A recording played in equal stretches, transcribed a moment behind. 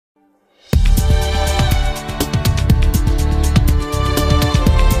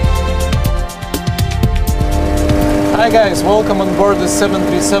guys, welcome on board the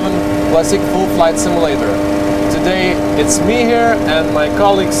 737 Classic Full Flight Simulator. Today it's me here and my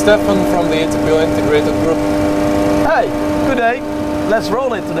colleague Stephan from the ATPL Integrated Group. Hey, good day. Let's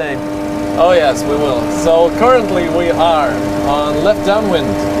roll it today. Oh yes, we will. So currently we are on left downwind,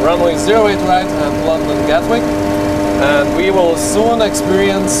 runway 08 right and London Gatwick, and we will soon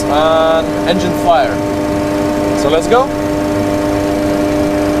experience an engine fire. So let's go.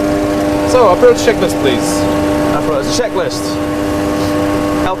 So approach checklist please. Approach checklist.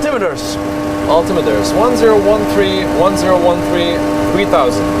 Altimeters. Altimeters 1013, 1013,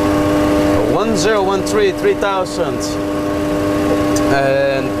 3000. 1013, 3000.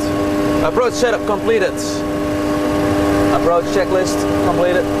 And approach setup completed. Approach checklist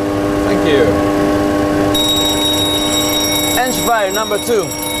completed. Thank you. Engine fire number 2.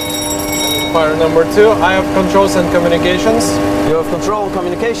 Fire number 2. I have controls and communications. You have control and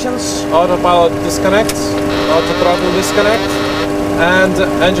communications. Autopilot disconnect. Auto throttle disconnect. And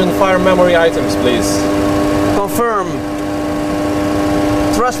engine fire memory items, please. Confirm.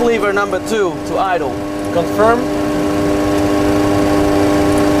 Thrust lever number 2 to idle. Confirm.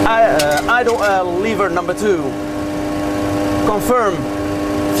 Idle lever number 2. Confirm.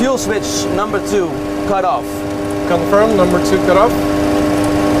 Fuel switch number 2 cut off. Confirm. Number 2 cut off.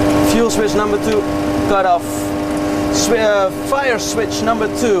 Fuel switch number 2 cut off. Fire switch number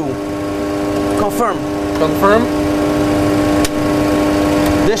 2. Confirm. Confirm.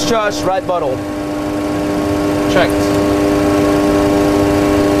 Discharge right bottle. Checked.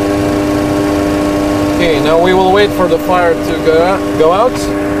 Okay, now we will wait for the fire to go out.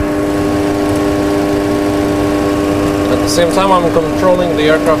 At the same time, I'm controlling the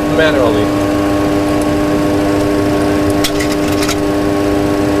aircraft manually.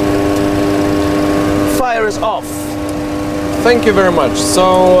 Fire is off. Thank you very much.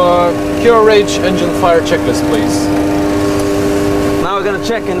 So, QRH engine fire checklist, please. Now we're gonna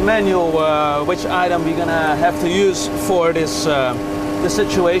check in the manual which item we're gonna have to use for this this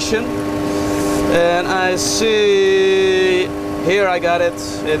situation. And I see here I got it.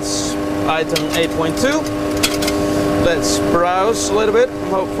 It's item 8.2. Let's browse a little bit.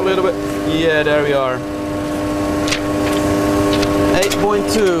 Hope a little bit. Yeah, there we are.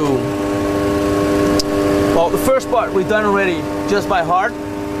 8.2. Well, the first part we've done already just by heart.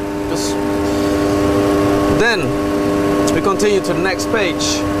 Then we continue to the next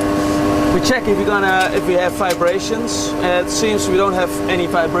page. We check if we have vibrations. It seems we don't have any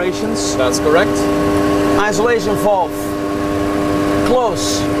vibrations. That's correct. Isolation valve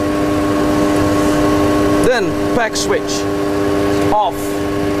close. Then pack switch off.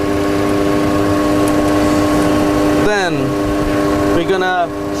 Then we're gonna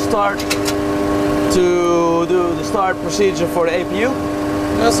start to do the start procedure for the APU.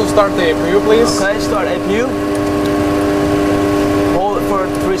 Yeah, so start the APU, please. Okay, start APU. Hold it for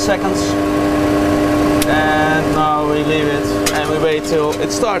 3 seconds. And now we leave it and we wait till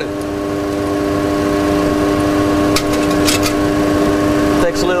it started.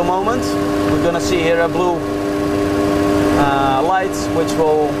 Takes a little moment. We're gonna see here a blue light which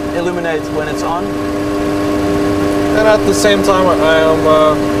will illuminate when it's on. And at the same time, I am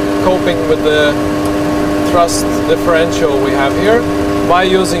coping with the thrust differential we have here by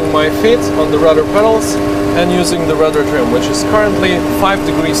using my feet on the rudder pedals and using the rudder trim, which is currently 5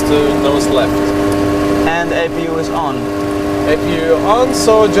 degrees to nose left. And APU is on. APU on,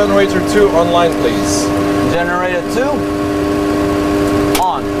 so generator 2 online, please. Generator 2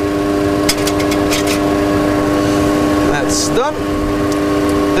 on. That's done.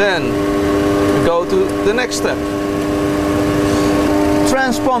 Then we go to the next step.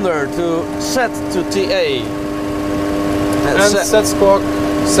 Transponder to set to TA. And set squawk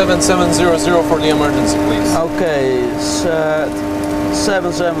 7700 for the emergency, please. Okay, set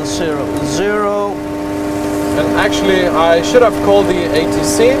 7700. And actually, I should have called the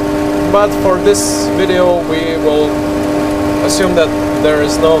ATC, but for this video, we will assume that there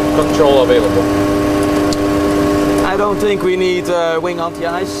is no control available. I don't think we need wing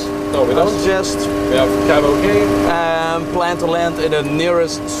anti-ice. No, we don't. Just we have cab okay. Plan to land in the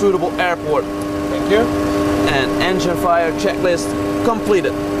nearest suitable airport. Thank you. And engine fire checklist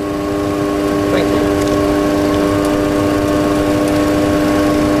completed. Thank you.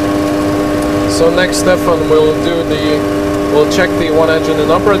 So next, Stephan will we'll check the one engine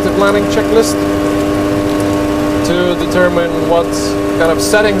and operative landing checklist to determine what kind of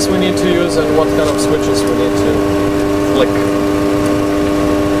settings we need to use and what kind of switches we need to flick.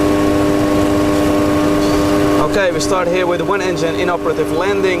 Okay, we start here with the one engine inoperative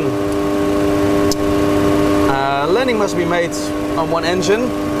landing. Landing must be made on one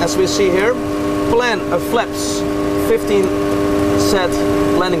engine, as we see here. Plan flaps 15 set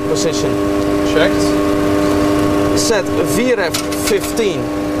landing position. Checked. Set VREF 15.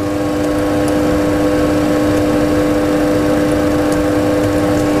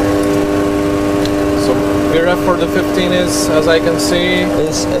 So VREF for the 15 is, as I can see,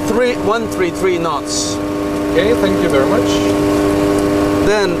 is 133 knots. Okay, thank you very much.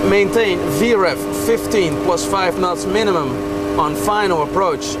 Then maintain VREF 15 plus 5 knots minimum on final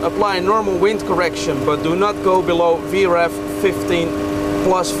approach. Apply normal wind correction, but do not go below VREF 15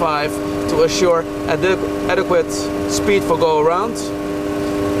 plus 5 to assure adequate speed for go around.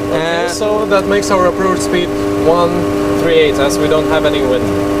 Okay, so that makes our approach speed 138 as we don't have any wind.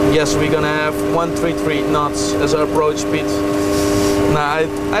 Yes, we're gonna have 133 knots as our approach speed. Now,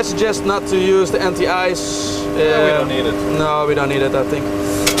 I suggest not to use the anti-ice. We don't need it. No, we don't need it, I think.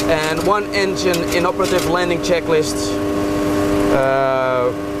 And one engine in operative landing checklist.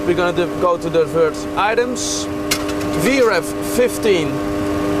 We're gonna go to divert items. VREF 15,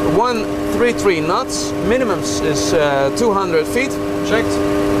 133 knots. Minimums is 200 feet. Checked.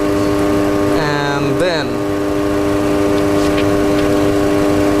 And then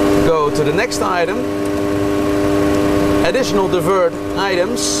go to the next item. Additional divert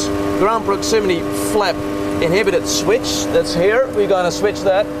items. Ground proximity flap inhibited switch. That's here. We're gonna switch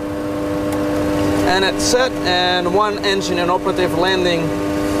that. And it's set, and one engine in operative landing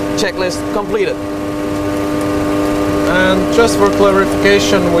checklist completed. And just for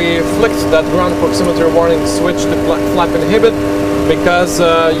clarification, we flicked that ground proximity warning switch to flap inhibit because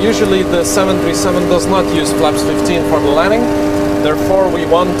usually the 737 does not use flaps 15 for the landing. Therefore, we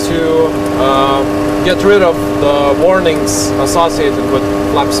want to get rid of the warnings associated with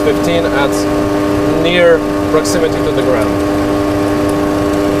flaps 15 at near proximity to the ground.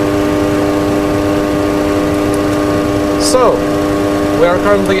 So, we are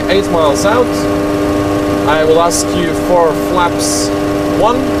currently 8 miles out. I will ask you for flaps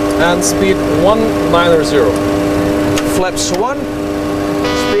 1 and speed 190. Flaps 1,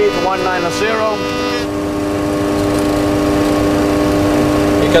 speed 190.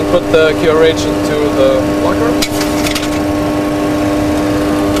 You can put the QRH into the locker.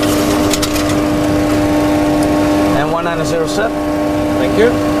 And 190 set. Thank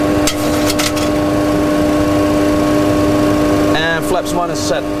you. And flaps 1 is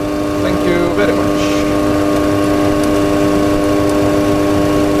set. Thank you very much.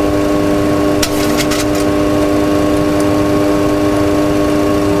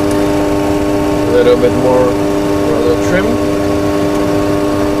 A little bit more rudder trim.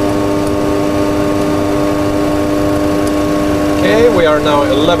 Okay, we are now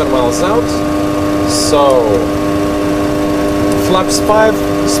 11 miles out. So, flaps 5,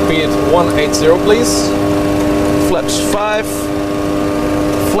 speed 180 please. Flaps 5,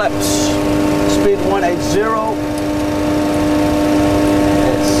 flaps, speed 180.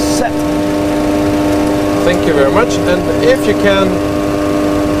 It's set. Thank you very much. And if you can,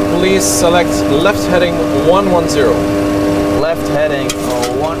 please select left heading 110. Left heading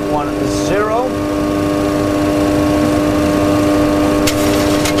 110.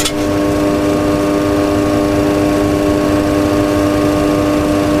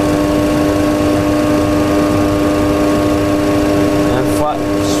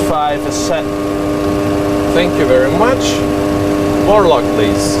 Set. Thank you very much. Warlock,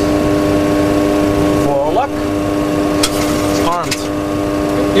 please. Warlock. Armed.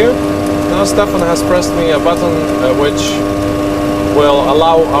 Thank you. Now Stephan has pressed me a button which will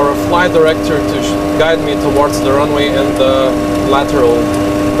allow our flight director to guide me towards the runway in the lateral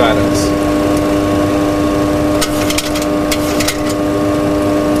guidance.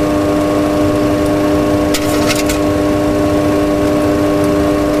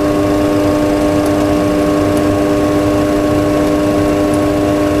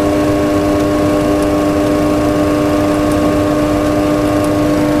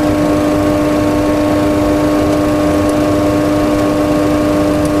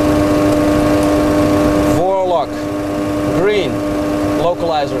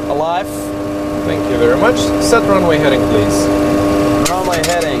 Alive. Thank you very much. Set runway heading, please. Runway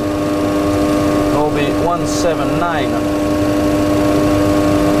heading will be 179.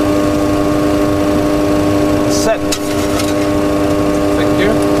 Set. Thank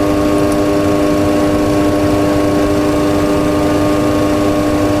you.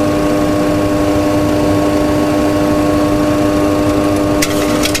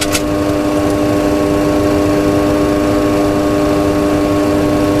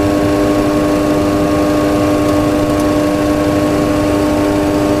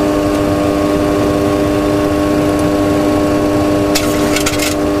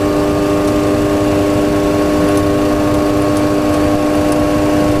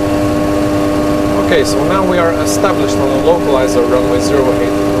 Okay, so now we are established on a localizer runway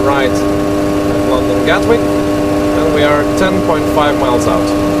 08 right at London Gatwick, and we are 10.5 miles out.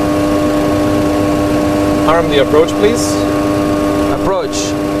 Arm the approach, please.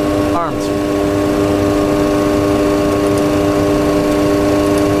 Approach, armed.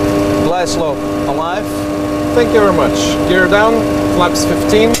 Glide slope, alive. Thank you very much. Gear down, flaps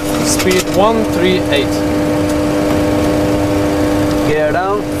 15, speed 138. Gear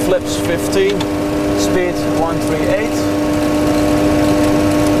down, flips 15, speed 138.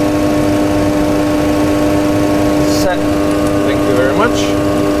 Set. Thank you very much.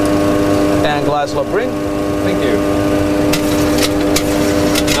 And glide slope bring. Thank you.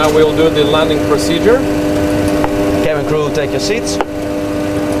 Now we'll do the landing procedure. Cabin crew, take your seats.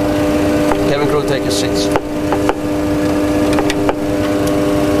 Cabin crew, take your seats.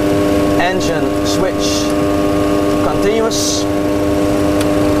 Engine switch continuous.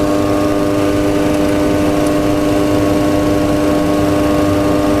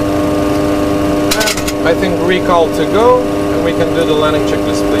 I think recall to go, and we can do the landing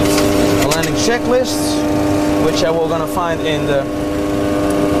checklist, please. A landing checklist, which I will gonna find in the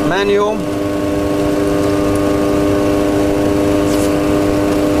manual.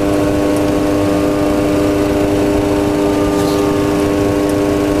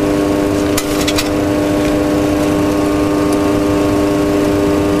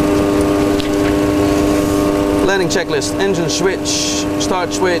 Landing checklist, engine switch,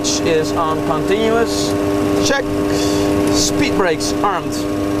 start switch is on continuous. Check. Speed brakes armed.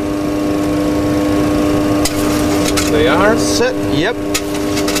 They are. Set. Yep.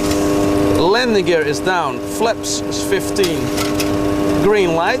 Landing gear is down. Flaps is 15.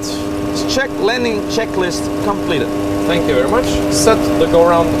 Green light. Check. Landing checklist completed. Thank you very much. Set the go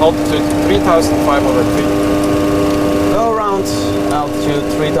round altitude 3,500 feet. Go around altitude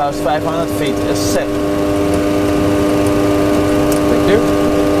 3,500 feet is set. Thank you.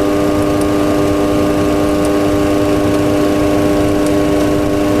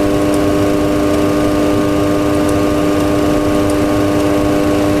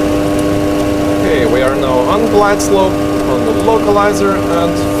 On glide slope on the localizer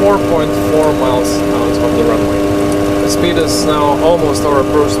and 4.4 miles out of the runway. The speed is now almost our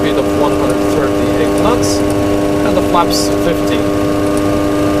approach speed of 138 knots and the flaps 15.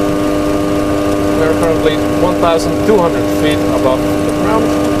 We are currently 1,200 feet above the ground.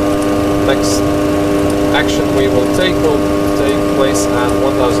 Next action we will take place at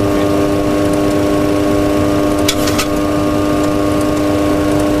 1,000 feet.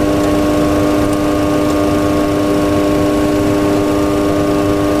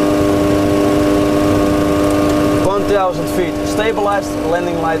 Feet stabilized,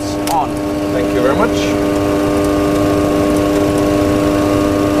 landing lights on. Thank you very much.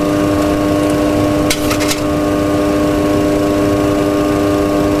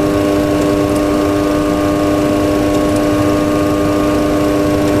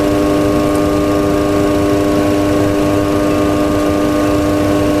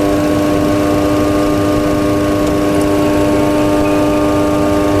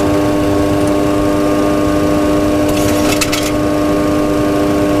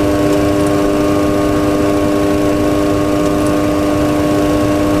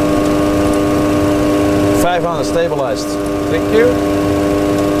 Stabilized. Thank you.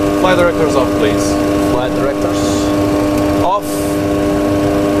 Flight directors off, please. Flight directors off.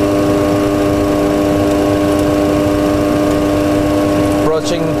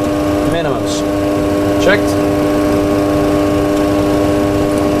 Approaching minimums. Checked.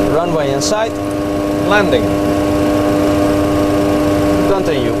 Runway in sight. Landing.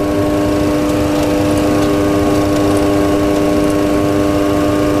 Continue.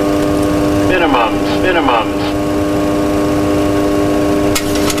 Minimums.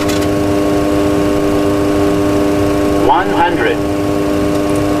 100.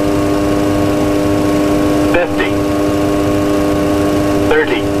 50.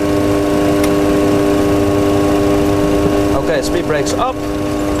 30. Okay, speed brakes up.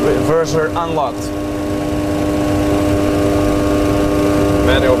 Reverser unlocked.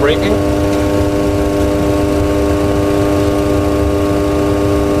 Manual braking.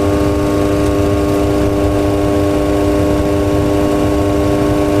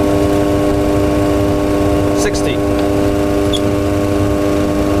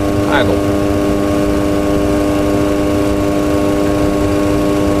 Idle.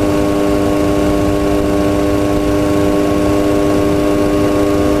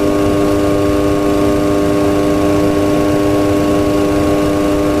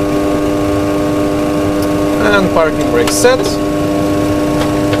 And parking brake set.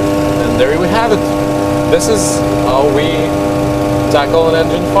 And there we have it. this is how we tackle an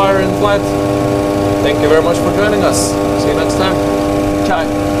engine fire in flight. Thank you very much for joining us. See you next time.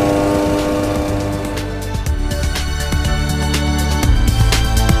 Ciao.